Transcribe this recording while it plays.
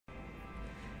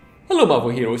Hello Marvel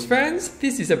Heroes fans,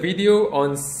 this is a video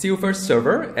on Silver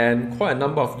Server and quite a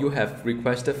number of you have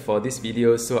requested for this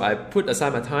video, so I put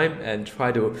aside my time and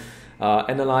try to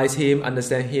analyze him,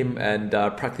 understand him and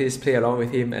practice, play along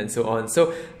with him and so on.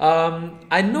 So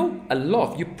I know a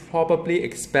lot of you probably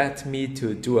expect me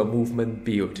to do a movement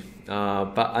build,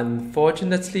 but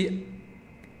unfortunately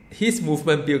his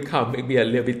movement build can't make me a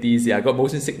little bit dizzy. I got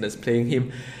motion sickness playing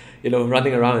him,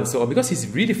 running around and so on, because he's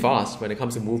really fast when it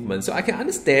comes to movement. So I can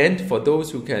understand for those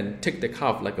who can take the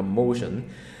curve like a motion.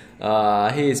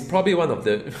 He is probably one of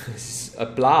the a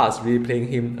blast really playing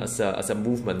him as a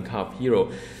movement curve hero.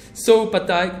 So, but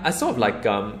I sort of like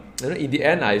in the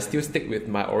end I still stick with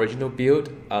my original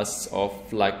build as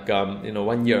of like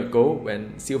 1 year ago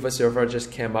when Silver Server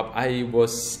just came up. I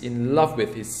was in love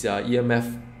with his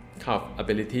EMF curve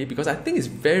ability because I think it's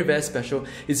very, very special.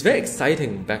 It's very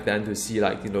exciting back then to see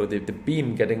the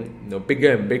beam getting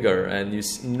bigger and bigger, and you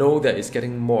know that it's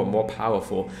getting more and more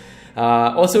powerful.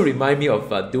 Also remind me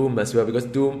of Doom as well, because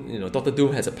Doom, Dr.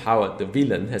 Doom has a power, the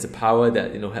villain has a power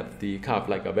that have the curve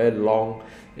like a very long,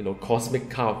 cosmic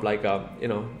curve, like a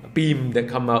beam that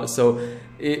come out. So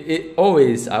I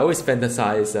always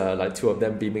fantasize like two of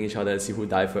them beaming each other and see who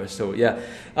die first. So yeah,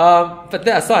 but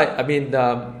that aside, I mean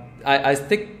I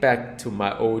stick back to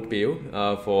my old build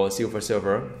for Silver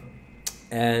Server,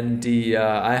 and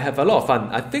I have a lot of fun.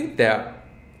 I think there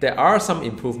are some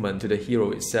improvement to the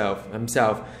hero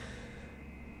himself,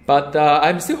 but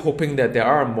I'm still hoping that there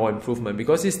are more improvement,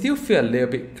 because it still feels a little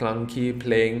bit clunky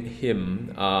playing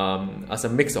him as a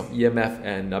mix of EMF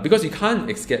and because you can't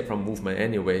escape from movement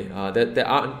anyway. There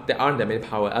aren't that many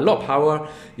power. A lot of power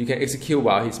you can execute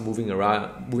while he's moving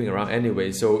around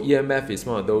anyway. So EMF is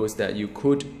one of those that you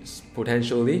could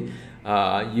potentially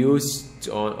use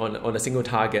on a single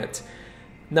target.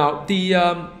 Now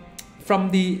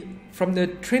from the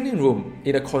training room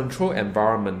in a controlled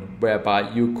environment whereby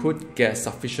you could get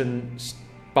sufficient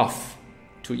buff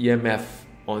to EMF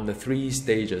on the 3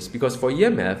 stages, because for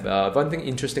EMF, one thing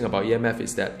interesting about EMF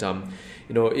is that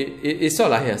it sort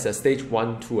of like has a stage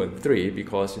 1, 2, and 3,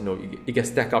 because it gets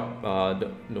stacked up.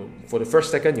 For the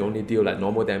first second you only deal like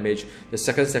normal damage. The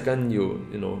second you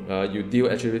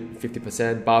deal actually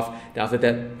 50% buff. Then after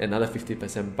that another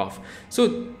 50% buff.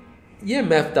 So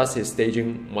EMF does his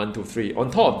staging 1, 2, 3.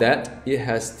 On top of that, it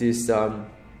has this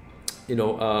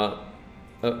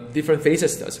different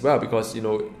phases as well, because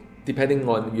depending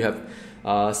on you have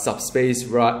subspace,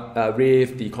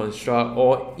 rift, deconstruct,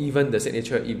 or even the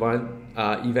signature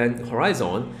event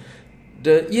horizon,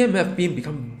 the EMF beam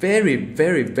become very,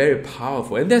 very, very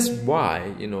powerful, and that's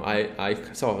why I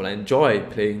sort of enjoy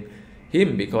playing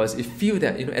him, because it feels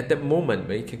that at that moment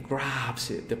when you can grasp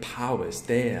it, the power is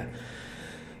there.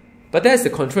 But that's the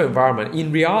control environment.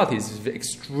 In reality, it's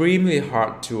extremely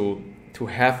hard to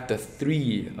have the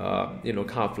 3 kind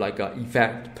of like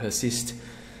effect persist,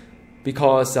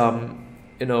 because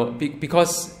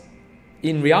because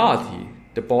in reality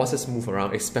the bosses move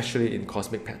around, especially in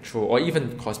Cosmic Patrol or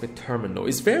even Cosmic Terminal.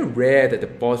 It's very rare that the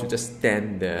boss will just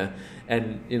stand there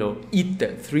and eat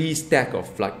that 3 stack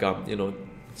of like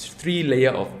 3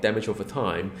 layer of damage over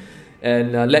time,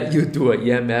 and let you do a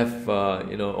EMF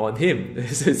on him.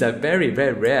 So it's a very,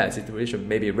 very rare situation,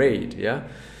 maybe raid, yeah.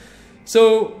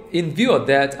 So in view of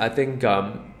that, I think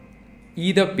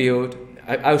either build,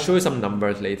 I'll show you some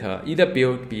numbers later, either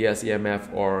build BS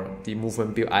EMF or the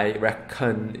movement build, I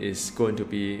reckon is going to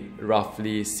be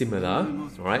roughly similar,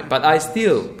 alright? But I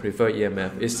still prefer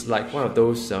EMF. It's like one of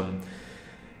those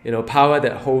power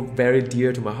that hold very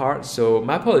dear to my heart. So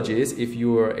my apologies if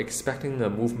you were expecting a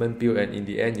movement build and in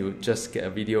the end you just get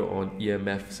a video on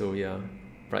EMF. So yeah,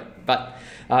 right. But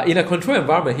in a control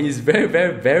environment, he's very,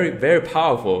 very, very, very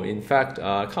powerful. In fact,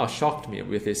 kind of shocked me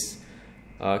with his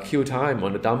kill time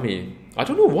on the dummy. I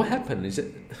don't know what happened. Is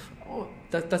it? Oh,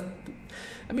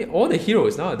 I mean, all the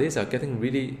heroes nowadays are getting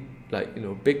really like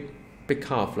big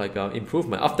kind of like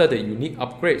improvement after the unique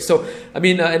upgrade. So I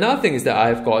mean, another thing is that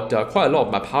I've got quite a lot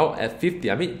of my power at 50.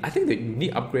 I mean, I think the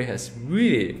unique upgrade has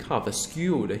really kind of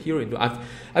skewed the hero into.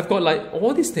 I've got like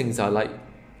all these things are like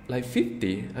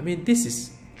 50. I mean, this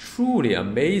is truly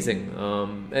amazing.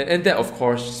 And that of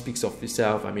course speaks of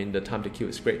itself. I mean, the time to kill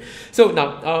is great. So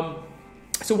now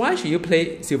so why should you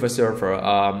play Silver Server?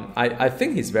 I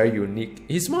think he's very unique.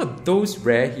 He's one of those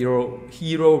rare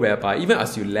hero whereby even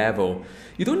as you level,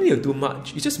 you don't need to do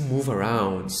much. You just move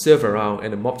around, serve around,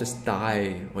 and the mob just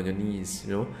die on your knees,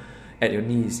 at your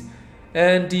knees.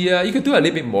 And you can do a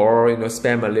little bit more,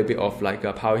 spam a little bit of like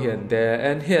power here and there.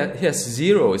 And he has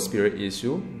 0 spirit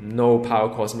issue, no power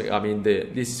cosmic. I mean,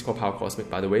 this is called power cosmic,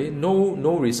 by the way.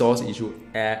 No resource issue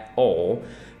at all.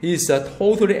 He's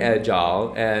totally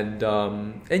agile, and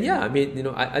yeah, I mean, you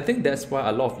know, I think that's why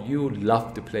a lot of you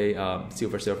love to play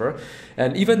Silver Surfer.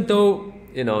 And even though,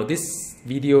 you know, this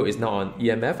video is not on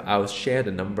EMF, I'll share the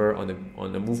number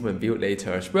on the movement build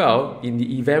later as well. In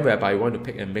the event whereby you want to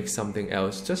pick and mix something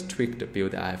else, just tweak the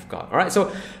build that I've got. All right,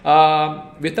 so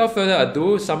without further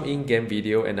ado, some in-game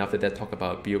video, and after that talk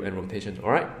about build and rotation. All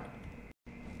right.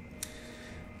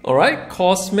 Alright,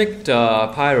 Cosmic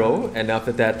Pyro, and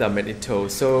after that Magneto.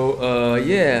 So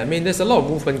yeah, I mean, there's a lot of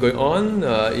movement going on.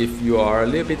 If you are a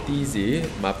little bit dizzy,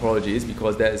 my apologies,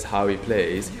 because that is how he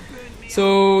plays.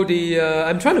 So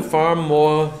I'm trying to farm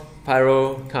more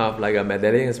Pyro, kind of like a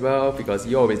meddling as well, because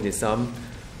you always need some.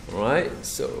 Alright,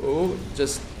 so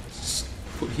just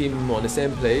put him on the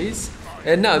same place.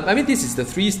 And now, I mean, this is the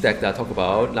 3 stack that I talk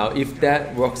about. Now, if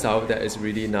that works out, that is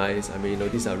really nice. I mean, you know,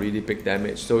 these are really big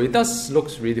damage. So it does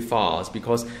looks really fast,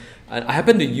 because I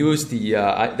happen to use the,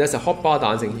 there's a hotbar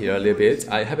dancing here a little bit.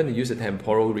 I happen to use the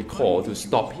temporal recall to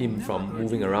stop him from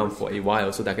moving around for a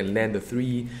while, so that I can land the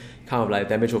 3 kind of like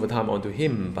damage over time onto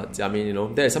him. But I mean, you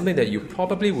know, that is something that you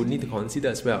probably would need to consider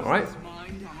as well, alright?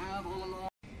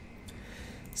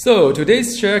 So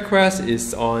today's share quest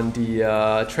is on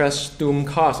the Trash Doom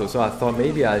Castle, so I thought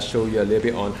maybe I'll show you a little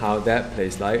bit on how that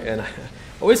plays like. And I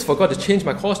always forgot to change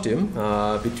my costume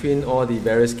between all the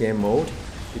various game mode,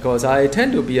 because I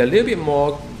tend to be a little bit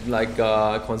more like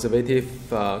conservative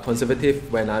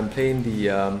when I'm playing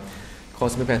the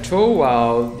Cosmic Patrol,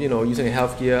 while, you know, using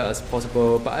health gear as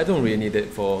possible. But I don't really need it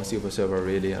for Silver Surfer,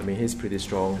 really. I mean, he's pretty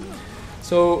strong.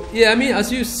 So yeah, I mean,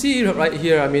 as you see right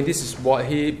here, I mean, this is what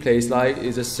he plays like.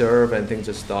 It's a serve and things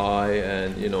just die,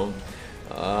 and you know,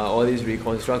 all these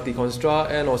reconstruct,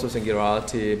 deconstruct, and also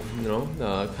singularity. You know,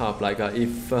 kind of like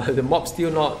if the mob's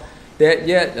still not dead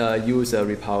yet, use a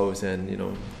repulse, and you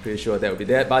know, pretty sure that will be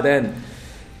dead. But then,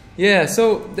 yeah,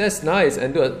 so that's nice.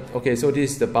 And do a, okay, so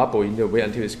this is the bubble. You need to wait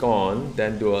until it's gone,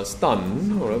 then do a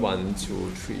stun. All right, 1,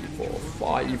 2, 3, 4,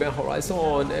 5 event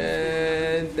horizon,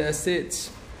 and that's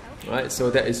it. Right, so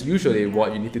that is usually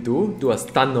what you need to do. Do a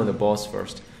stun on the boss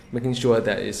first, making sure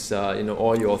that is you know,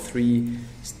 all your 3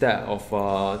 stack of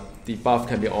debuff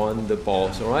can be on the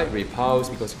boss. All right, repulse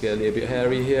because you get a little bit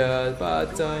hairy here,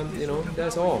 but you know,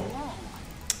 that's all.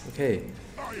 Okay.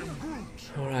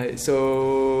 All right,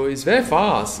 so it's very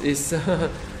fast.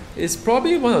 It's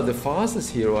probably one of the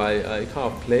fastest hero I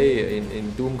kind of play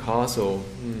in Doom Castle.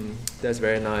 That's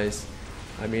very nice.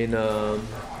 I mean,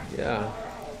 yeah.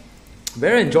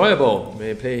 Very enjoyable when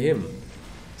you play him.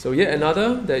 So yet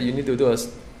another that you need to do a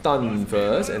stun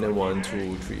first, and then 1,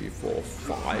 2, 3, 4,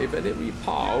 5, and then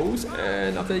repulse,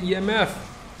 and after EMF.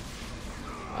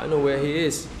 I know where he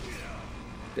is.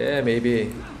 There,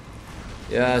 maybe.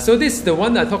 Yeah, so this is the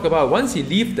one that I talk about. Once he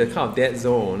leaves the kind of dead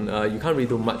zone, you can't really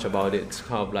do much about it. It's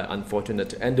kind of like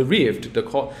unfortunate. And the rift,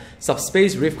 the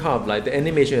subspace rift, kind of like the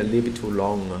animation is a little bit too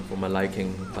long for my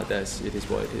liking, but it is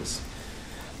what it is.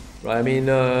 Right, I mean,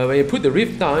 when you put the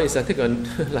rift down, it's I think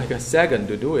like a second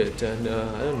to do it, and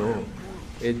I don't know.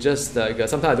 It just like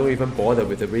sometimes I don't even bother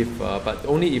with the rift, but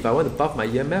only if I want to buff my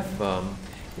EMF,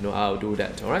 you know, I'll do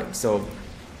that. All right, so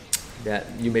that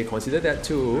you may consider that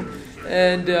too,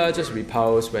 and just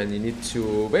repulse when you need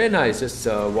to. Very nice, just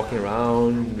walking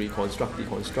around, reconstruct,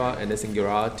 deconstruct, and then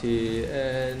singularity,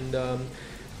 and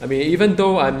I mean, even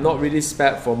though I'm not really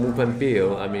spec for movement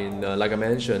build, I mean, like I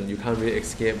mentioned, you can't really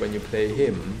escape when you play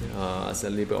him as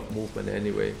a little bit of movement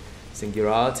anyway.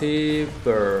 Singularity,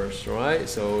 burst, right?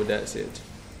 So that's it.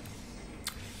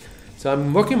 So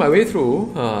I'm working my way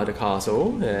through the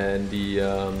castle and the,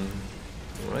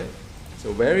 right?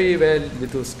 So very, very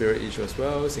little spirit issue as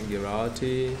well,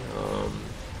 singularity,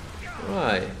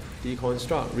 right,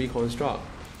 deconstruct, reconstruct,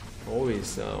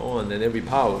 always on, and then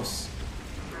repulse.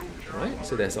 Right,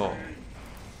 so that's all.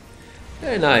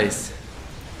 Very nice.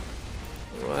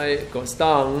 Alright, got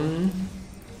stung.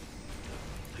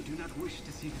 I do not wish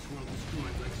to see this world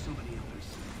destroyed like so many others.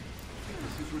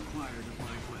 This is required of my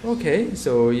quest. Okay,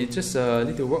 so you just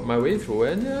need to work my way through,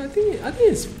 and I think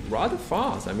it's rather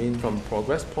fast. I mean, from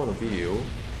progress point of view.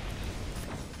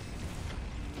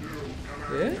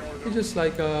 Yeah, it's just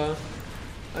like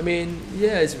I mean,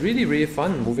 yeah, it's really, really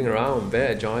fun moving around,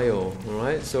 very agile,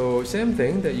 alright? So, same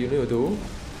thing that you need to do.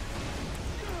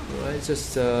 Alright,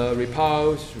 just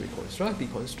repulse, reconstruct,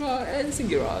 deconstruct, and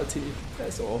singularity.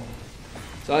 That's all.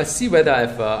 So, I see whether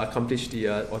I've accomplished the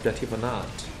objective or not.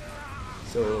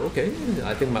 So, okay,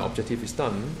 I think my objective is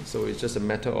done. So, it's just a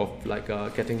matter of like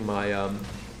getting my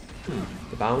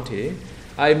the bounty.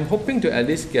 I'm hoping to at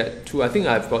least get 2. I think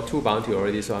I've got 2 bounty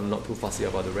already, so I'm not too fussy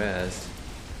about the rest.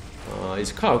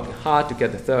 It's kind of hard to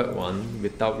get the third one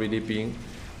without really being,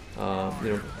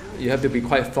 you have to be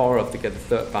quite thorough to get the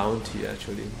third bounty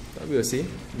actually. But we'll see.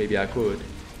 Maybe I could.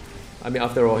 I mean,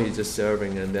 after all, he's just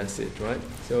serving and that's it, right?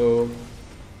 So,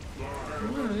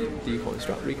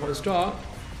 deconstruct, reconstruct,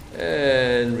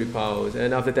 and repulse.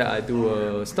 And after that, I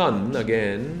do a stun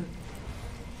again.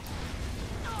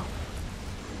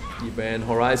 Event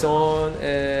horizon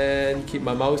and keep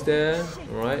my mouse there.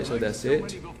 Alright, so that's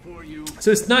it.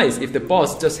 So it's nice if the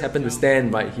boss just happen to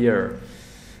stand right here,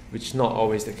 which is not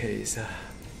always the case.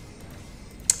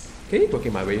 Okay,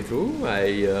 working my way through.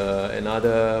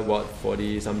 Another what,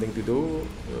 40 something to do.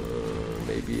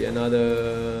 Maybe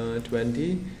another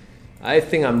 20. I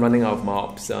think I'm running out of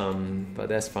mobs, but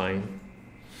that's fine.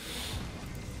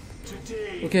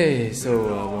 Okay,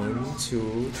 so 1,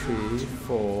 2, 3,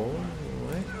 4.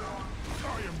 Alright.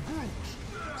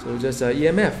 So just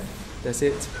EMF. That's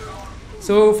it.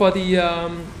 So for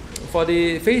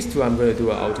the phase 2, I'm going to do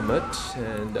an ultimate,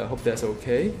 and I hope that's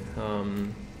okay.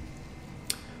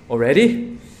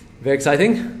 Already, very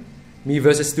exciting. Me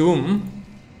versus Doom.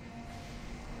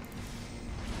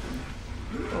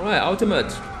 Alright,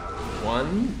 ultimate.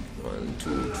 1,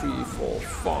 2, 3, 4,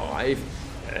 5,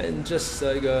 and just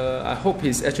like I hope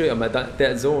he's actually on my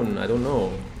dead zone. I don't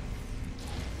know.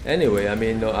 Anyway, I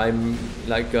mean, I'm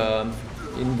like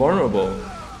invulnerable.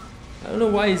 I don't know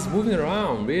why he's moving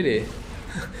around. Really,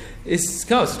 it's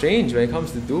kind of strange when it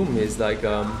comes to Doom. It's like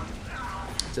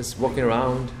just walking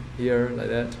around here like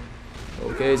that.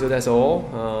 Okay, so that's all.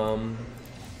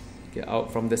 Get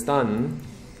out from the stun.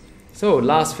 So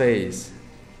last phase.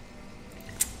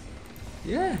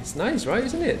 Yeah, it's nice, right?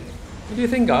 Isn't it? What do you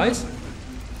think, guys?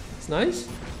 It's nice.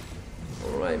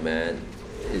 All right, man.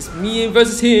 It's me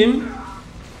versus him,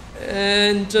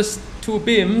 and just 2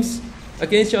 beams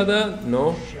against each other.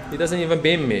 No, he doesn't even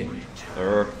beam me.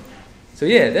 So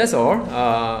yeah, that's all.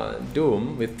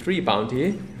 Doom with 3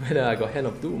 bounty. Whether I got Hand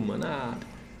of Doom or not.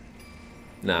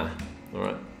 Nah.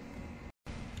 Alright.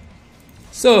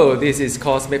 So this is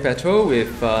Cosmic Patrol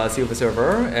with Silver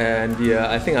Server, and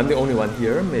I think I'm the only one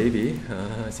here. Maybe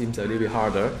seems a little bit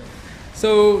harder.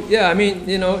 So yeah, I mean,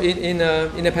 you know, in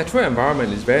a patrol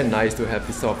environment, it's very nice to have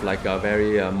this sort of like a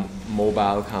very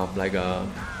mobile kind of like a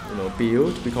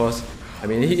build, because I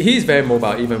mean he's very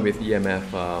mobile even with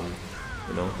EMF.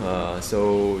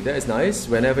 So that is nice.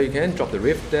 Whenever you can, drop the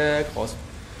rift there.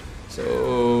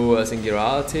 So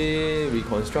singularity,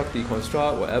 reconstruct,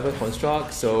 deconstruct, whatever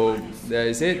construct. So there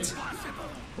is it.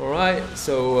 Alright,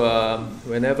 so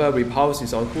whenever repulse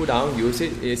is on cooldown, use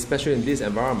it, especially in this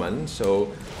environment.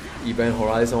 So event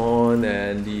horizon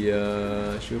and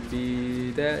the should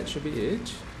be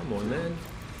it. Come on, man.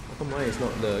 How come mine is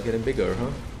not getting bigger,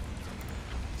 huh?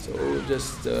 So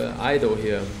just idle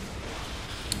here.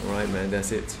 Alright, man,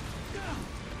 that's it.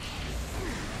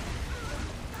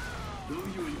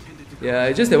 Yeah,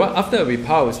 it's just that after a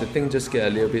repulse, the thing just get a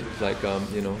little bit like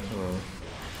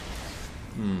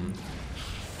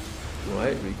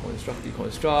Right, reconstruct,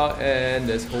 deconstruct, and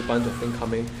there's a whole bunch of things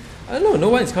coming. I don't know, no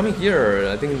one is coming here.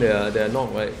 I think they're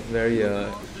not like very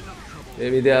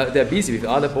maybe they're busy with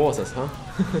other bosses, huh?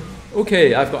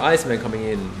 Okay, I've got Iceman coming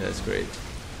in. That's great.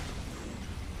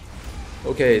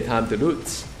 Okay, time to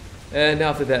loot. And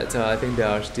after that, I think there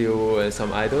are still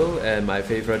some idle, and my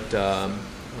favorite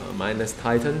minus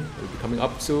Titan will be coming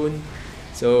up soon.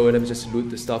 So let me just loot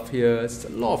the stuff here. It's a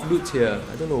lot of loot here.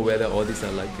 I don't know whether all these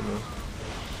are like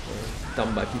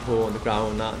dumped by people on the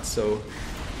ground or not. So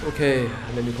okay,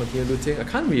 let me continue looting. I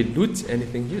can't really loot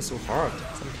anything here. It's so hard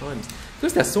sometimes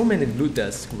because there's so many loot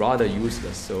that's rather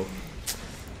useless. So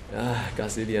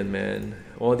Gazillion, man,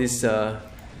 all this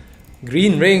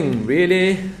green ring,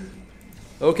 really?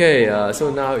 Okay,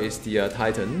 so now it's the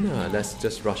Titan. Let's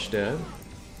just rush there.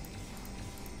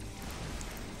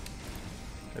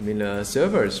 I mean,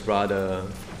 server is rather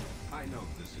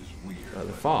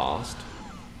fast.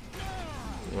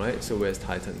 Right, so where's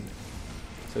Titan?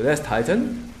 So that's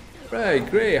Titan. Right,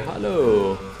 great,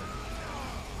 hello.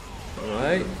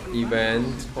 Alright,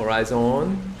 event,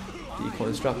 horizon,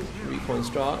 deconstruct,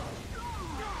 reconstruct.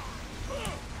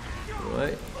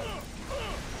 Alright.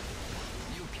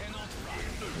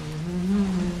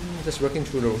 Just working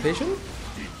through the rotation.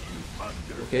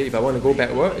 Okay, if I want to go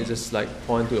backward, it's just like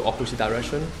point to the opposite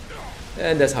direction.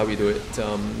 And that's how we do it.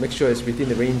 Make sure it's within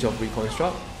the range of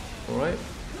reconstruct. Alright.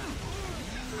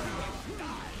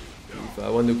 If I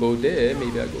want to go there,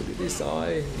 maybe I go to this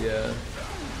side. Yeah.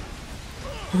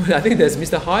 I think there's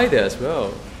Mr. High there as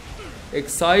well.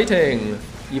 Exciting.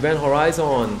 Event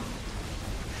horizon.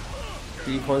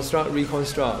 Deconstruct,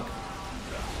 reconstruct.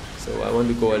 So I want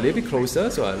to go a little bit closer,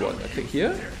 so I click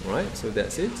here. Alright, so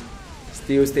that's it.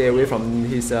 still stay away from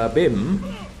his beam.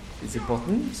 It's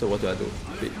important. So what do?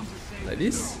 Like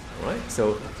this, alright?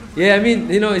 So yeah, I mean,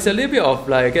 you know, it's a little bit of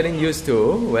like getting used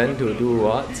to when to do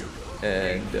what,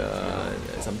 and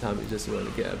sometimes you just want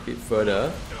to get a bit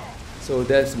further. So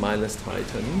that's minus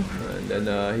Titan, and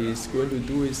then he's going to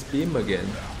do his beam again,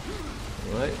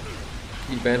 alright?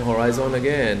 Event Horizon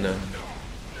again.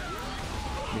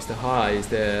 Mr. High is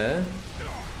there.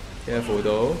 Careful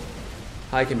though.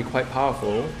 High can be quite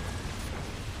powerful,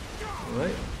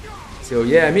 alright? So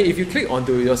yeah, I mean, if you click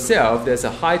onto yourself, there's a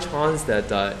high chance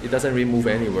that it doesn't really move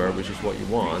anywhere, which is what you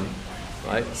want,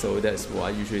 right? So that's what I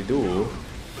usually do.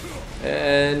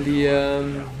 And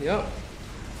the yeah,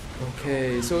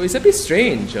 okay. So it's a bit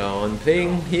strange on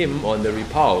playing him on the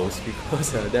repulse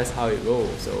because that's how it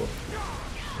goes. So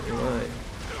right,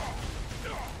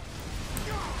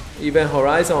 Event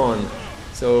Horizon.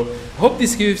 So I hope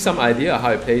this gives some idea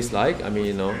how it plays like. I mean,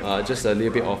 you know, just a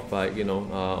little bit of like, you know,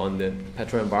 on the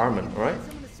petrol environment, alright?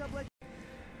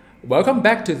 Welcome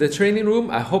back to the training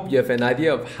room. I hope you have an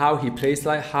idea of how he plays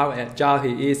like, how agile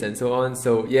he is and so on.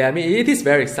 So yeah, I mean, it is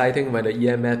very exciting when the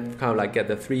EMF kind of like get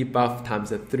the 3 buff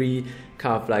times the 3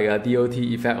 kind of like a DOT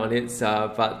effect on it.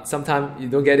 But sometimes you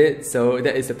don't get it. So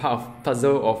that is a part of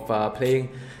puzzle of playing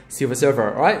Silver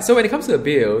Surfer. Alright, so when it comes to the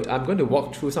build, I'm going to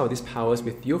walk through some of these powers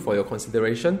with you for your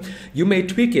consideration. You may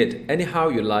tweak it anyhow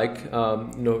you like,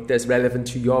 you know, that's relevant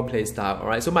to your playstyle.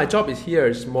 Alright, so my job is here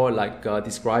is more like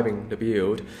describing the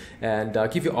build and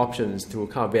give you options to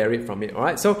kind of vary from it.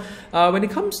 Alright, so when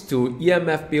it comes to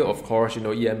EMF build, of course, you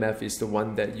know, EMF is the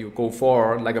one that you go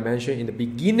for. Like I mentioned in the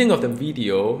beginning of the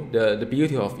video, the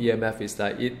beauty of EMF is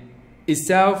that it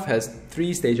itself has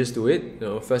 3 stages to it, you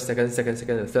know, first second,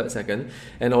 and third second,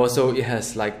 and also it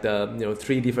has like the, you know,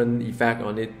 3 different effects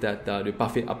on it that will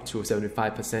buff it up to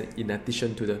 75% in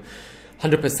addition to the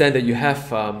 100% that you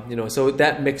have, you know, so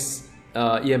that makes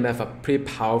EMF a pretty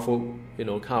powerful, you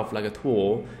know, kind of like a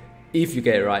tool if you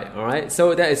get it right. Alright,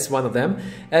 so that is one of them.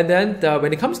 And then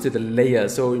when it comes to the layer,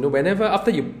 so you know, whenever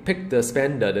after you pick the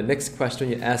spender, the next question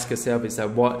you ask yourself is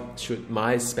what should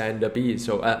my spender be,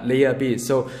 so layer be.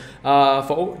 So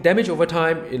for damage over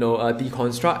time, you know,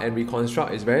 deconstruct and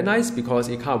reconstruct is very nice because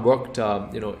it kind of worked,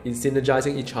 you know, in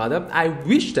synergizing each other. I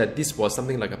wish that this was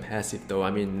something like a passive though.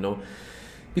 I mean, you know,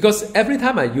 because every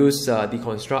time I use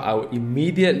deconstruct, I will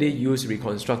immediately use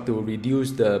reconstruct to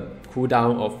reduce the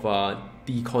cooldown of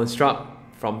deconstruct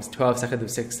from 12 seconds to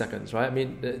 6 seconds, right? I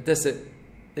mean, that's it.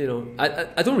 You know,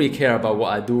 I don't really care about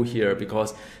what I do here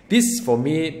because this for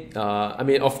me, I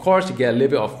mean, of course you get a little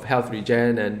bit of health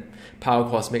regen and power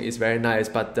cosmic is very nice,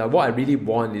 but what I really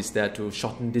want is that to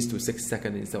shorten this to 6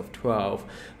 seconds instead of 12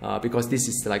 because this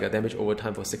is like a damage over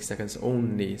time for 6 seconds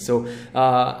only. So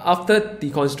after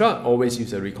deconstruct, always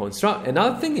use a reconstruct.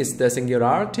 Another thing is the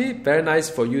singularity, very nice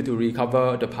for you to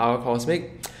recover the power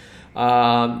cosmic.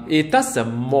 It does a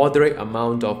moderate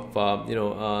amount of you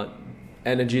know,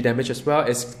 energy damage as well.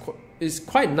 It's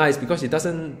quite nice because it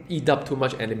doesn't eat up too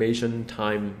much animation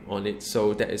time on it,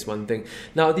 so that is one thing.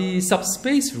 Now the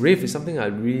subspace rift is something I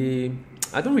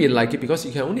don't really like it because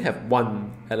you can only have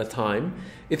one at a time.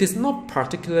 It is not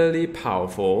particularly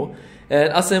powerful, and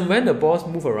as and when the boss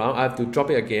move around, I have to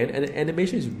drop it again, and the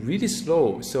animation is really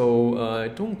slow, so I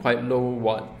don't quite know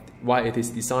why it is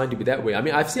designed to be that way. I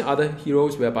mean, I've seen other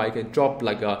heroes whereby you can drop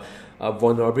like a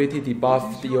vulnerability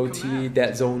debuff, DOT,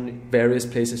 dead zone, various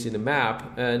places in the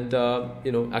map, and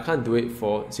you know, I can't do it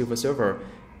for Silver Surfer.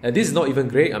 And this is not even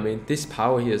great. I mean, this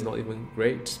power here is not even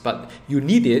great, but you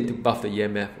need it to buff the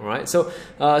EMF, alright? So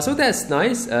so that's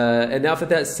nice. And after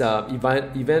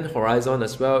that, Event Horizon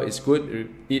as well is good.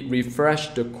 It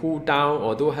refreshed the cooldown,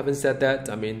 although I haven't said that.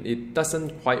 I mean, it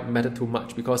doesn't quite matter too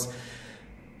much because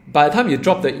by the time you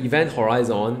drop the Event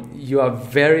Horizon, you are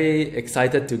very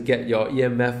excited to get your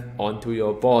EMF onto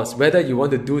your boss. Whether you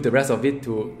want to do the rest of it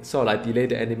to sort of like delay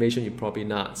the animation, you probably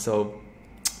not. So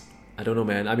I don't know,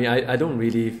 man. I mean, I don't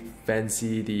really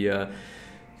fancy the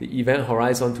Event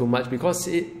Horizon too much because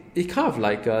it kind of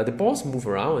like the boss move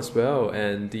around as well,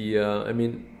 and the I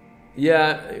mean,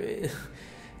 yeah,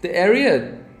 the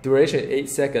area duration 8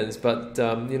 seconds, but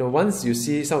you know, once you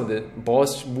see some of the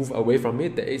boss move away from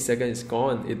it, the 8 seconds is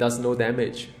gone. It does no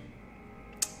damage.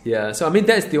 Yeah, so I mean,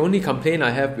 that's the only complaint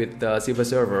I have with Silver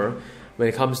Surfer when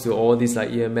it comes to all these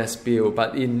like EMS build.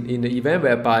 But in the event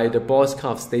whereby the boss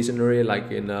kind of stationary,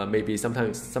 like in maybe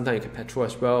sometimes you can patrol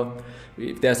as well.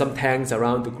 If there are some tanks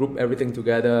around to group everything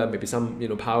together, maybe some, you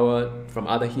know, power from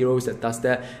other heroes that does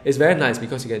that, it's very nice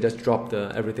because you can just drop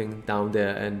everything down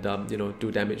there and you know,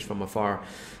 do damage from afar.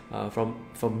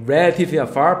 from relatively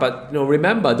afar. But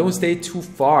remember, don't stay too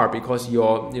far because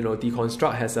your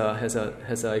deconstruct has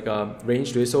a like a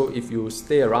range to it. So if you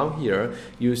stay around here,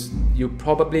 you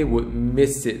probably would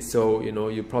miss it. So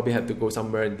you probably have to go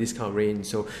somewhere in this kind of range.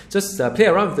 So just play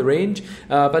around with the range.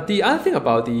 But the other thing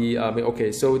about the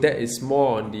okay, so that is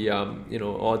more on the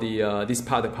all the this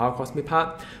part, the power cosmic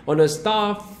part. On the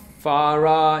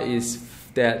Starfara is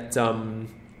that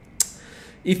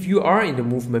if you are in the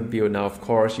movement build now, of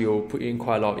course, you put in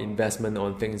quite a lot of investment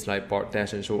on things like board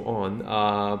dash and so on.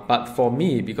 But for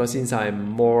me, because since I'm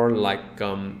more like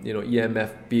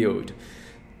EMF build,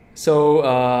 so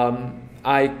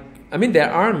I mean,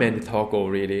 there are many toggle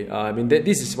really. I mean,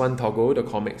 this is one toggle, the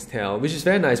comics tail, which is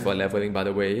very nice for leveling, by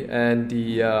the way. And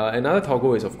the another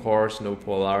toggle is, of course,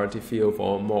 polarity field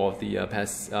for more of the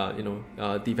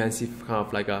defensive kind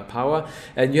of like power.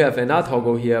 And you have another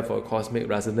toggle here for cosmic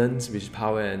resonance, which is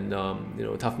power and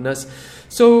toughness.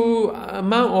 So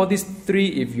among all these three,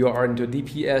 if you are into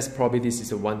DPS, probably this is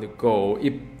the one to go.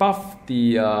 It buffs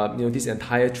the this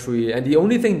entire tree, and the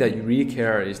only thing that you really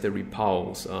care is the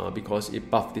repulse because it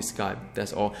buffs this guy.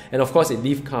 That's all. And of course, it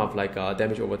leaves kind of like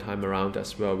damage over time around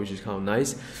as well, which is kind of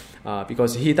nice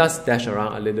because he does dash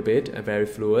around a little bit and very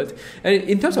fluid. And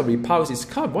in terms of repulse, it's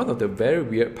kind of one of the very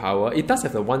weird power. It does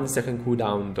have a 1 second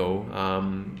cooldown though.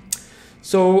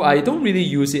 So I don't really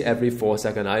use it every 4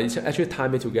 seconds. I actually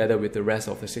time it together with the rest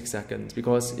of the 6 seconds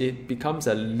because it becomes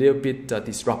a little bit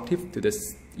disruptive to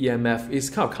this EMF.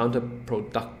 It's kind of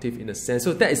counterproductive in a sense.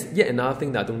 So that is yet another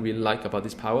thing that I don't really like about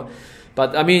this power.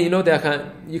 But I mean,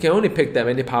 you can only pick that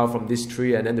many power from this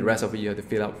tree, and then the rest of it you have to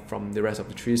fill out from the rest of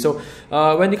the tree. So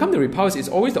when it comes to repulse, it's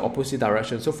always the opposite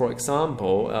direction. So for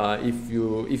example, if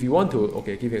you want to,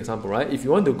 okay, give you an example, right? If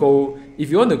you want to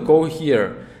go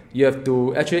here, you have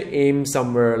to actually aim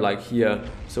somewhere like here,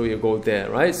 so you go there,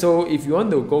 right? So if you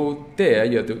want to go there,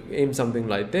 you have to aim something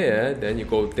like there, then you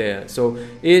go there. So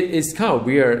it is kind of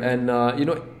weird, and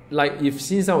like you've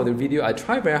seen some of the video, I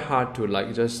try very hard to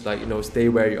just stay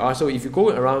where you are. So if you go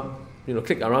around,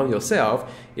 click around yourself,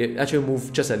 it actually moves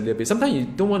just a little bit. Sometimes you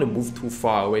don't want to move too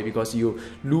far away because you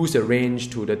lose the range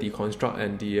to the deconstruct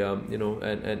and the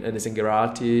and the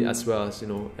singularity as well as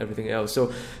everything else.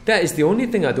 So that is the only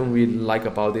thing I don't really like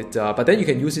about it. But then you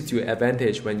can use it to your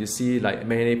advantage when you see like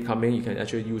Magneto coming. You can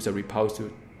actually use a repulse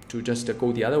to just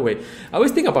go the other way. I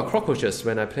always think about cockroaches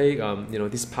when I play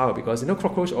this power because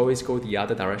cockroach always go the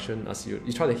other direction. As you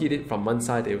try to hit it from one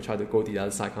side, they will try to go the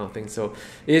other side kind of thing. So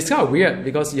it's kind of weird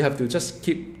because you have to just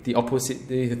keep the opposite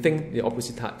the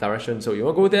opposite direction. So you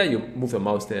want to go there, you move your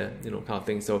mouse there, kind of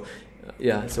thing. So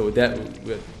yeah, so that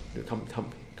will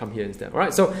come here instead. All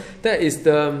right, so that is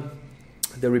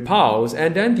the repulse,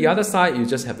 and then the other side you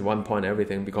just have the 1 point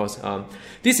everything because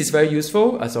this is very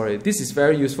useful. This is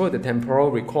very useful, the temporal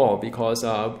recall, because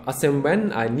as and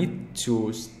when I need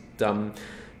to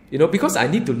because I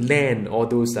need to land all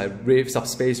those rift,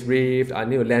 subspace rift, I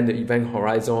need to land the event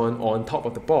horizon on top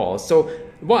of the boss. So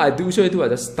what I usually do, I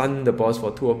just stun the boss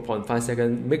for 2.5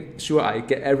 seconds, make sure I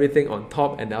get everything on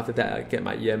top, and after that I get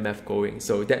my EMF going.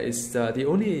 So that is the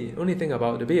only thing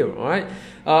about the build. All right.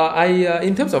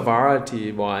 In terms of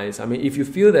variety wise, I mean, if you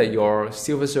feel that your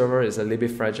silver server is a little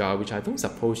bit fragile, which I don't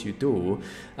suppose you do,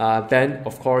 then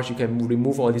of course you can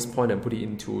remove all these points and put it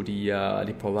into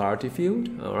the polarity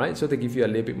field. All right. So they give you a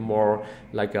little bit more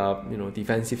like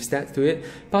defensive stats to it.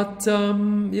 But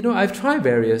I've tried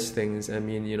various things. I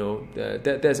mean,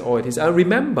 that's all it is. I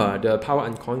remember the power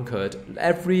unconquered.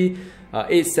 Every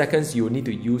 8 seconds you need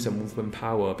to use a movement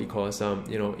power because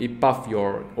it buff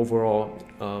your overall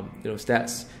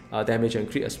stats, damage and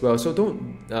crit as well. So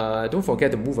don't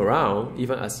forget to move around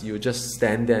even as you just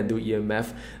stand there and do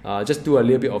EMF. Just do a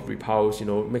little bit of repulse.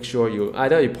 Make sure you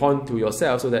either point to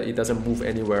yourself so that it doesn't move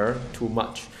anywhere too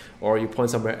much, or you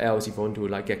point somewhere else. If you want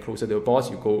to get closer to the boss,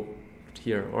 you go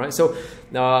here. All right, so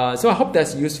I hope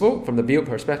that's useful from the build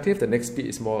perspective. The next bit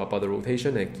is more about the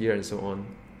rotation and gear and so on.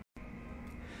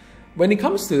 When it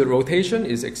comes to the rotation,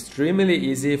 it's extremely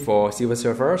easy for silver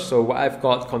server. So what I've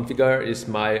got configured is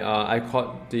my I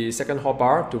caught the second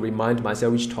hotbar to remind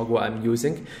myself which toggle I'm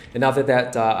using, and after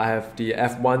that I have the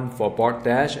F1 for board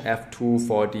dash, F2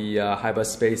 for the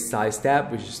hyperspace sidestep,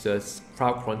 which is the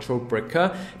crowd control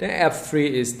breaker. Then F3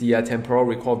 is the temporal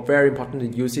recall. Very important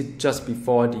to use it just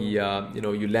before the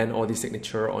you land all the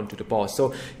signature onto the boss.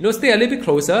 So stay a little bit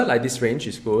closer. Like this range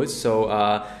is good.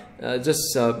 So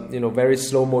just very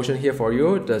slow motion here for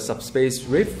you. The subspace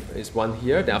rift is one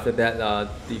here. Then after that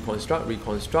deconstruct,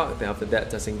 reconstruct. Then after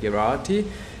that the singularity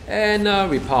and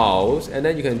repulse, and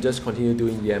then you can just continue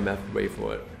doing EMF way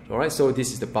forward. Alright, so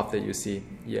this is the buff that you see,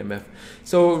 EMF.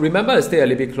 So remember to stay a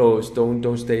little bit close,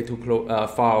 don't stay too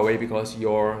far away, because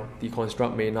your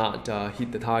deconstruct may not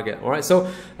hit the target. Alright,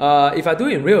 so if I do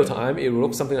it in real time, it will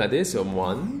look something like this. So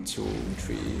 1, 2,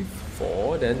 3,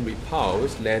 4, then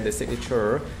repulse, land the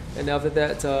signature, and after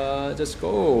that just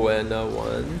go, and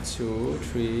 1, 2,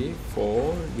 3,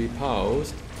 4,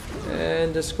 repulse,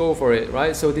 and just go for it,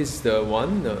 right? So this is the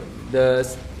one.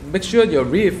 Make sure your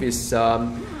reef is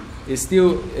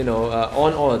still, you know,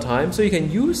 on all the time, so you can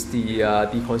use the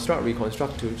deconstruct,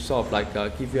 reconstruct to sort of like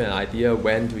give you an idea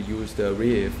when to use the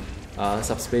reef,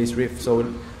 subspace reef.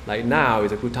 So like now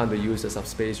is a good time to use the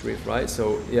subspace reef, right?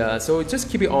 So yeah, so just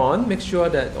keep it on, make sure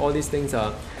that all these things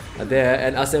are there,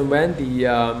 and as and when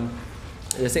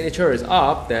the signature is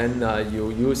up, then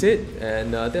you use it,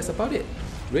 and that's about it.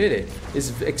 Really,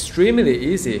 it's extremely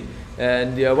easy.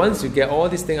 And once you get all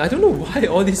these things, I don't know why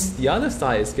all this, the other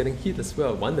side is getting hit as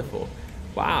well. Wonderful.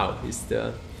 Wow, it's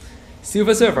the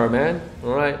Silver Surfer, man.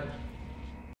 Alright.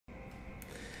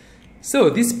 So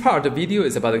this part of the video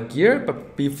is about the gear,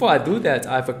 but before I do that,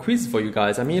 I have a quiz for you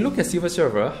guys. I mean, look at Silver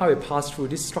Surfer, how he passed through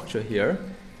this structure here.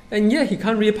 And yeah, he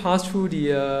can't really pass through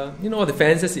the, you know, all the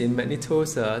fences in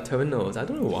Magneto's terminals. I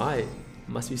don't know why.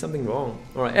 Must be something wrong.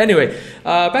 Alright, anyway,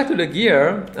 back to the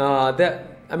gear.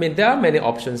 I mean, there are many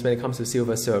options when it comes to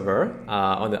Silver Surfer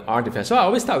on the artifacts. So I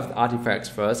always start with artifacts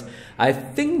first. I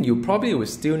think you probably will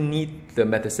still need the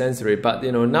metasensory, but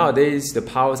you know, nowadays the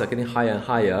powers are getting higher and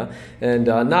higher, and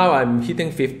now I'm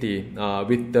hitting 50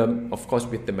 with the, of course,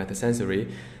 with the metasensory.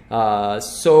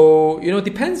 So you know,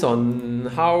 depends on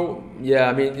how.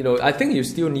 Yeah, I mean, you know, I think you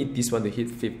still need this one to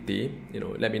hit 50. You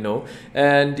know, let me know.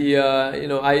 And the you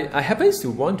know, I happen to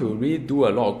want to really do a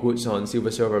lot of goods on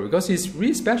Silver Surfer because he's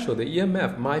really special. The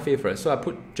EMF, my favorite. So I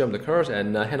put Jump the Curse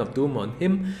and Hand of Doom on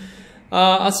him.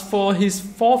 As for his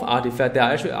fourth artifact, there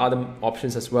are actually other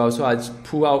options as well. So I just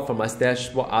pull out from my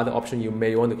stash what other option you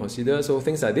may want to consider. So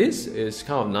things like this is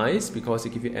kind of nice because it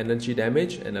gives you energy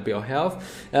damage and a bit of health.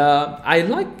 I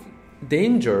like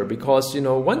Danger because, you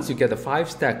know, once you get the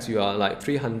 5 stacks, you are like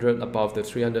 300 above the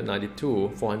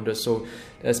 392, 400. So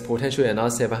there's potentially another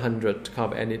 700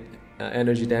 kind of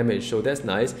energy damage. So that's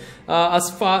nice. As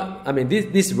far, I mean,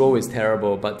 this roll is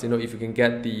terrible, but you know, if you can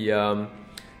get the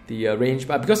range,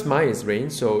 but because mine is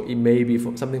range, so it may be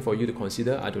something for you to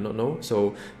consider. I do not know.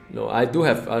 So you know, I do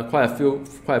have quite a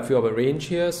few of a range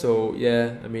here. So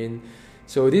yeah, I mean,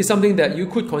 so this is something that you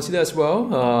could consider as well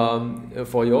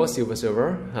for your Silver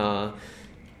Surfer.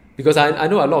 Because I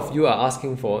know a lot of you are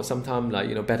asking for sometime like,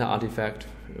 you know, better artifact,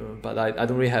 but I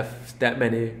don't really have that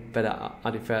many better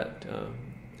artifact.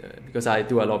 Because I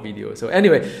do a lot of videos. So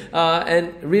anyway,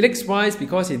 and relics wise,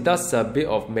 because he does a bit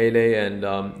of melee and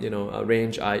you know,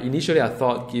 range, initially I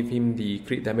thought give him the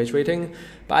crit damage rating,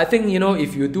 but I think, you know,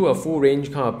 if you do a full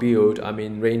range kind of build, I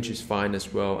mean, range is fine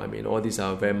as well. I mean, all these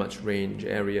are very much range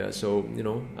area, so you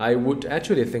know, I would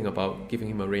actually think about giving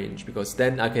him a range, because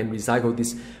then I can recycle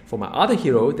this for my other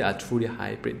hero that are truly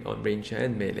hybrid on range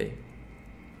and melee.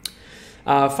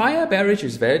 Fire barrage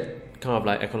is very kind of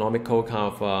like economical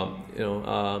kind of you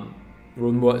know,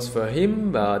 rune words for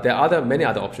him. There are many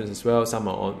other options as well. Some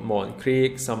are more on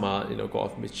crit, some are, you know,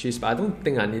 God of Mischief, but I don't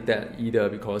think I need that either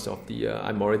because of the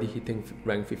I'm already hitting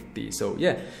rank 50. So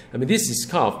yeah, I mean, this is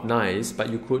kind of nice, but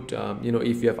you could you know,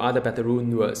 if you have other better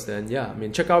rune words, then yeah, I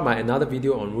mean, check out my another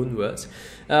video on rune words.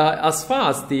 As far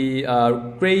as the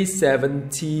grade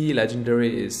 70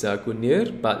 legendary is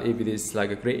Gungnir, but if it is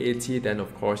like a grade 80, then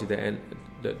of course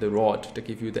the rod to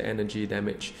give you the energy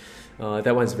damage.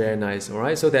 That one's very nice.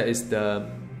 Alright, so that is the,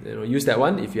 you know, use that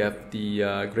one if you have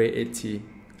the grade 80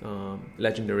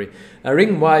 legendary.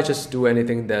 Ring wise, just do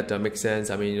anything that makes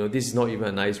sense. I mean, you know, this is not even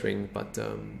a nice ring, but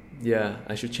yeah,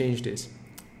 I should change this.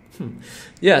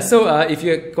 Yeah, so if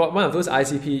you got one of those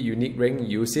ICP unique ring,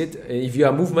 use it. If you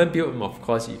are movement build, of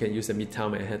course, you can use the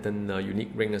Midtown Manhattan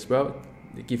unique ring as well.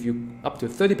 They give you up to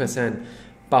 30%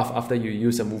 buff after you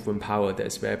use a movement power.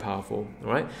 That's very powerful.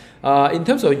 All right. In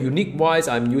terms of unique wise,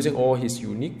 I'm using all his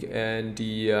unique, and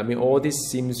I mean, all this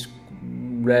seems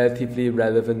relatively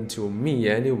relevant to me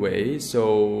anyway.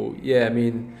 So yeah, I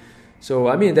mean,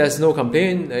 there's no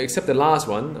complaint except the last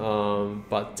one.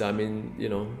 But I mean, you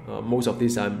know, most of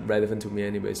these are relevant to me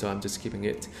anyway, so I'm just keeping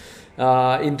it.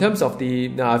 In terms of the,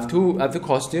 now I have two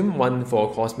costume, one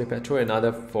for Cosmic Petrol,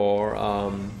 another for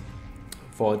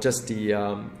just the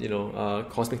you know,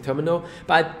 Cosmic Terminal,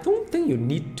 but I don't think you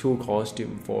need 2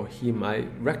 costume for him. I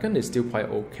reckon it's still quite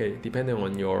okay, depending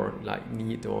on your like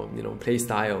need or, you know, play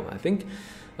style, I think.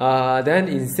 Then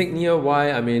insignia,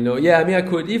 why? I mean, yeah, I mean, I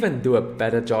could even do a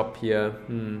better job here.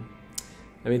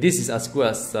 I mean, this is as good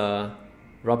as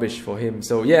rubbish for him.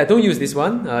 So yeah, don't use this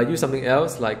one. Use something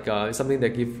else, like something that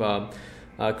give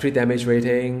crit damage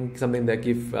rating, something that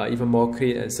give even more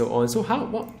crit and so on. So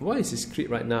what is his crit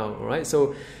right now? All right,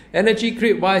 so energy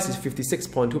crit wise is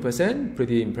 56.2%,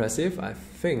 pretty impressive, I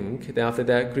think. Then after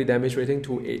that, crit damage rating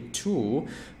 282.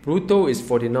 Brutal is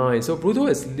 49. So brutal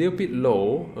is a little bit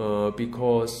low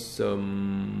because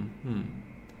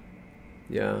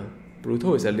yeah,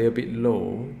 brutal is a little bit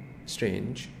low.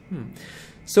 Strange.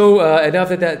 So and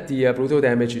after that, the brutal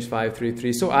damage is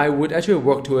 533. So I would actually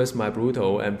work towards my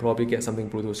brutal and probably get something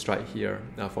brutal strike here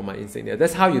for my insignia.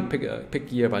 That's how you pick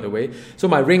gear, by the way. So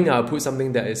my ring, I'll put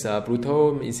something that is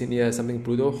brutal, insignia something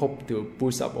brutal. Hope to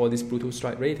boost up all this brutal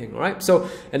strike rating. All right. So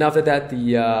and after that,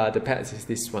 the pets is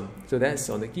this one. So that's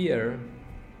on the gear.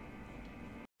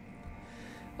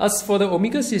 As for the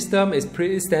Omega system, it's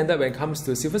pretty standard when it comes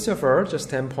to Silver Surfer, just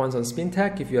 10 points on spin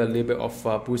tech, give you a little bit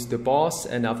of boost to the boss,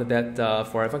 and after that,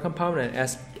 Forever Compound and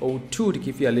SO2 to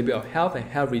give you a little bit of health and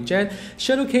health regen.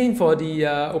 Shadow Cane for the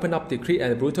open up the crit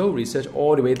and the brutal, research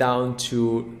all the way down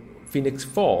to Phoenix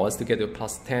Force to get the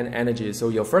plus 10 energy. So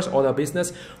your first order of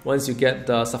business, once you get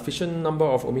the sufficient number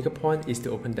of Omega points, is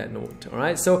to open that node.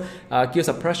 Alright, so Gear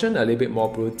Suppression, a little bit more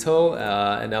brutal,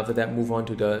 and after that move on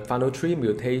to the final 3,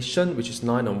 Mutation, which is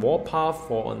 9 on Warpath,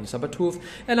 4 on Sabertooth,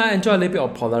 and I enjoy a little bit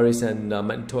of Polaris and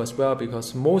Magneto as well,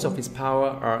 because most of his power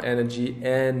are energy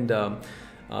and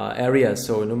areas,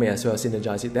 so you may as well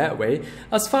synergize it that way.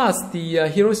 As far as the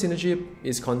hero synergy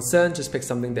is concerned, just pick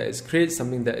something that is crit,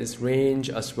 something that is range,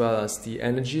 as well as the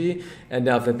energy, and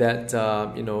after that,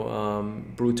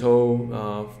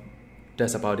 brutal.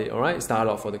 That's about it. All right, start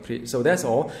off for the crit. So that's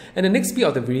all. And the next bit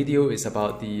of the video is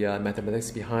about the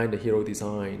mathematics behind the hero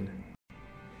design.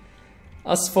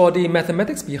 As for the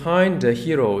mathematics behind the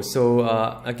hero,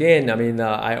 so again, I mean,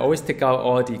 I always take out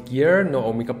all the gear, no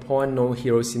Omega point, no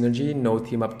hero synergy, no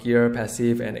team up gear,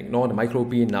 passive, and ignore the micro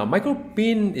beam. Now, micro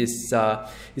beam is a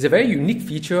very unique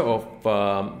feature of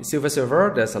Silver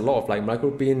Surfer. There's a lot of like micro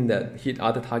beam that hit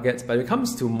other targets, but when it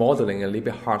comes to modeling, a little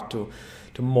bit hard to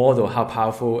model how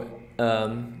powerful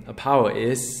a power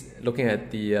is looking at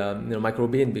the micro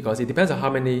beam, because it depends on how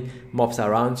many mobs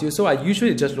are around you. So I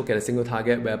usually just look at a single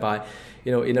target, whereby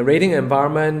in a raiding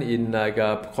environment, in like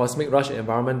a cosmic rush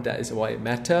environment, that is what it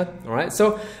matters. All right,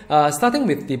 so starting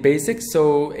with the basics,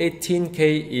 so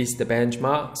 18k is the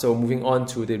benchmark. So moving on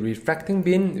to the refracting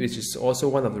beam, which is also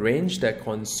one of the range that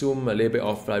consume a little bit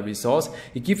of resource,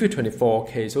 it gives you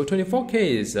 24k. So 24k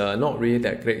is not really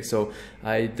that great. So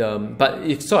but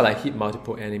it sort of like hit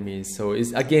multiple enemies. So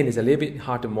it's a little bit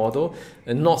hard to model,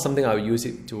 and not something I will use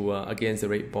it to against the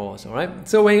raid boss. All right.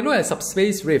 So when you look at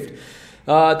Subspace Rift,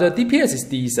 the DPS is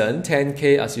decent,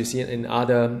 10k, as you see in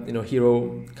other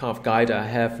hero kind of guide I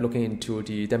have looking into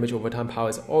the damage over time power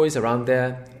is always around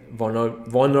there.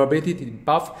 Vulnerability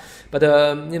buff, but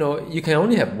you can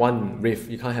only have one rift,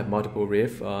 you can't have multiple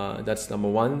rift. That's number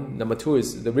one. Number two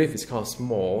is the rift is kind of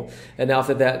small, and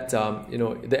after that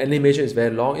the animation is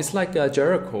very long. It's like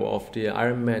Jericho of the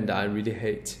Iron Man that I really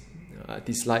hate,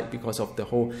 dislike, because of the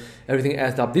whole everything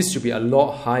adds up. This should be a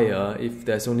lot higher if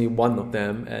there's only one of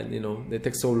them, and it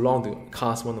takes so long to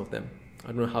cast one of them. I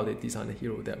don't know how they design a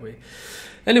hero that way.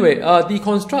 Anyway, the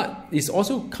construct is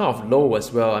also kind of low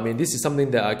as well. I mean, this is something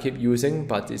that I keep using,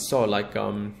 but it's sort of like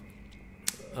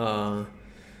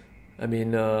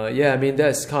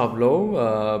that's kind of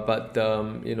low,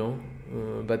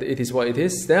 but it is what it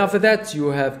is. Then after that, you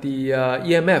have the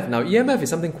EMF. Now, EMF is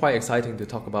something quite exciting to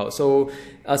talk about. So,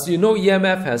 as you know,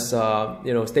 EMF has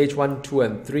stage 1, 2,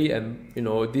 and 3, and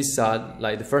these are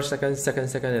like the first second,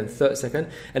 and third second.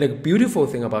 And the beautiful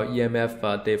thing about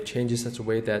EMF, they've changed in such a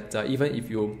way that even if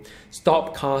you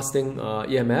stop casting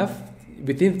EMF,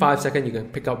 within 5 seconds you can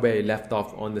pick up where you left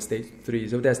off on the stage 3,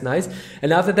 so that's nice.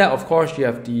 And after that, of course, you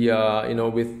have the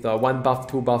with 1 buff,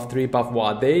 2 buff, 3 buff.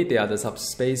 What are they? They are the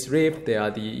Subspace Rift, they are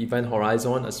the Event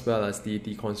Horizon, as well as the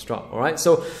Deconstruct. All right,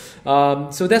 so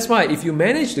so that's why if you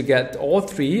manage to get all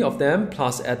 3 of them,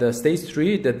 plus at the stage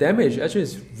 3, the damage actually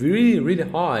is really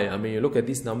high. I mean, you look at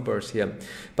these numbers here,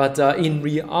 but in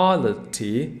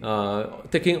reality,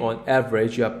 taking on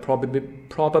average, you are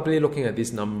probably looking at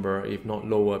this number, if not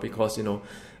lower, because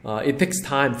it takes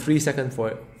time, 3 seconds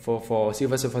for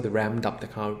Silver Surfer to ramp up the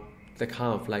kind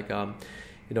of like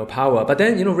power. But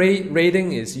then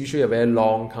raiding is usually a very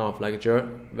long kind of like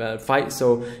fight,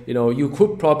 so you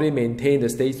could probably maintain the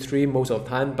stage 3 most of the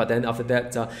time. But then after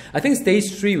that, I think stage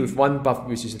 3 with 1 buff,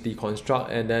 which is the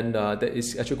Deconstruct, and then that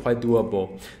is actually quite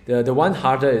doable. The one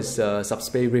harder is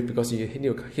Subspace Rift, because you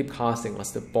need to keep casting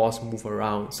as the boss move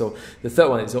around. So the third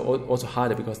one is also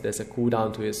harder because there's a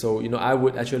cooldown to it. So I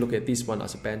would actually look at this one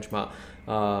as a benchmark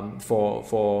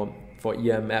for for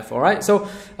EMF. All right, so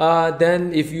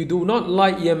then if you do not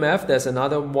like EMF, there's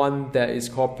another one that is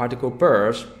called particle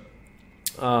burst.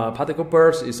 Particle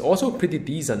burst is also pretty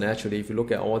decent actually. If you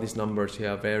look at all these numbers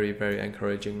here, very, very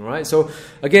encouraging, right? So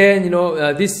again,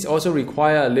 this also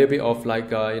require a little bit of like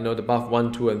the buff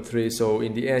 1, 2, and 3. So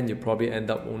in the end, you probably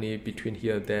end up only between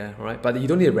here and there, right? But you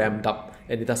don't need ramped up,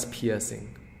 and it does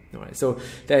piercing. All right, so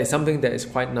that is something that is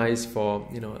quite nice for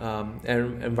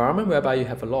an environment whereby you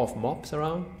have a lot of mobs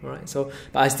around. All right, so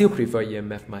but I still prefer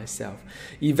EMF myself.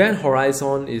 Event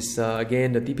horizon is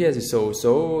again, the DPS is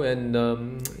so, and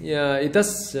yeah, it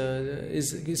does.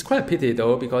 It's quite a pity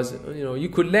though, because you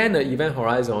could land an event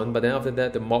horizon, but then after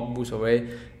that the mob moves away,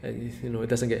 and it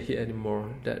doesn't get hit anymore.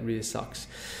 That really sucks.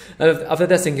 After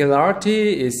that,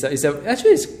 singularity is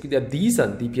actually a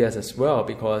decent DPS as well,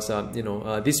 because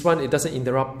this one, it doesn't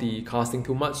interrupt the casting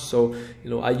too much, so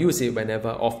I use it whenever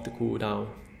off the cooldown.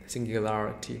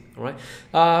 Singularity. All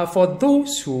right, for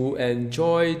those who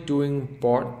enjoy doing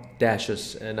board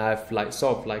dashes, and I've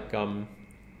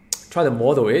try to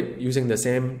model it using the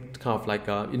same kind of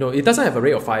it doesn't have a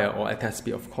rate of fire or attack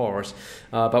speed, of course,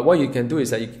 but what you can do is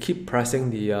that you keep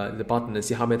pressing the button and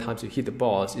see how many times you hit the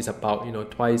boss. It's about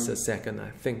twice a second,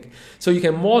 I think. So you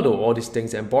can model all these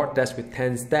things, and board dash with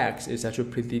 10 stacks is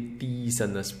actually pretty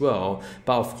decent as well.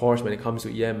 But of course, when it comes to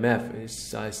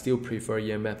EMF, I still prefer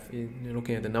EMF in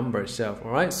looking at the number itself.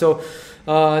 All right, so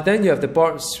then you have the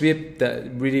board sweep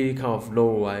that really kind of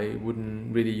low. I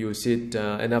wouldn't really use it,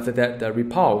 and after that, the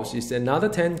repulse is another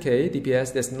 10k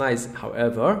DPS. That's nice.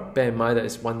 However, bear in mind that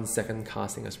it's 1 second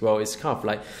casting as well. It's kind of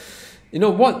like,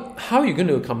 how are you going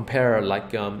to compare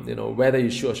whether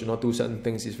you should or should not do certain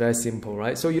things? Is very simple,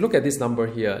 right? So you look at this number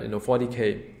here,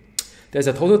 40k. There's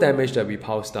a total damage that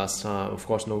repulse does. Of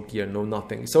course, no gear, no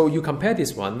nothing. So you compare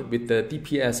this one with the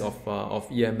DPS of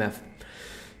EMF.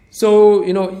 So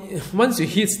once you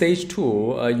hit stage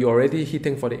 2, you're already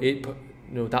hitting 48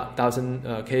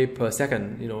 1000 k per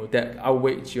second. That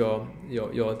outweighs your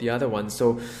the other one.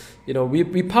 So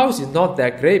repulse is not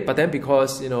that great, but then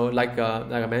because like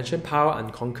I mentioned, power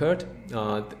unconquered,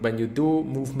 when you do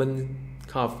movement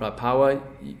kind of power,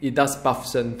 it does buff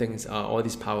certain things, all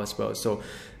this power as well. So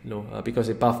because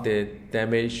it buff the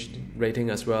damage rating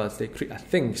as well as the crit, I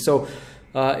think. So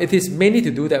it is mainly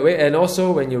to do that way, and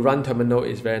also when you run terminal,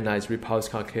 it's very nice. Repulse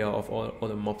can't clear off all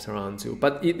the mobs around too,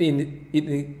 but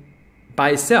it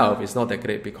by itself is not that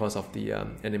great because of the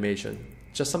animation.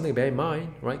 Just something to bear in mind,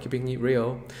 right? Keeping it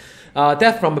real.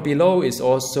 Death from below is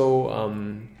also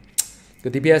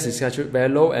the DPS is actually very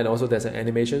low, and also there's an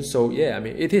animation. So yeah, I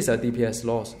mean, it is a DPS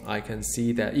loss. I can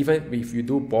see that even if you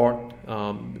do board,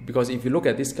 because if you look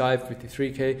at this guy,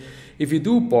 53k, if you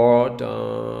do board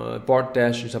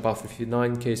dash is about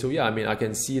 59k. So yeah, I mean, I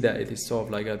can see that it is sort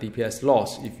of like a DPS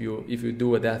loss if you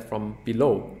do a death from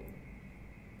below.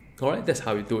 Alright, that's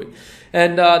how you do it.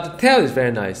 And the tail is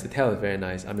very nice. The tail is very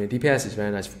nice. I mean, DPS is very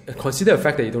nice. Consider the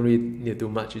fact that you don't really need to do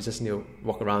much. You just need to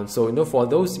walk around. So, for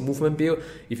those movement build,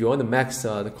 if you want to max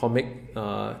the comic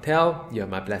tail, you have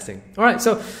my blessing. Alright,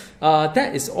 so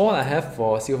that is all I have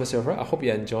for Silver Server. I hope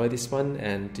you enjoyed this one.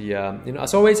 And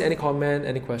as always, any comment,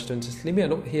 any questions, just leave me a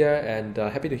note here. And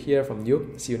happy to hear from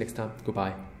you. See you next time.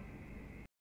 Goodbye.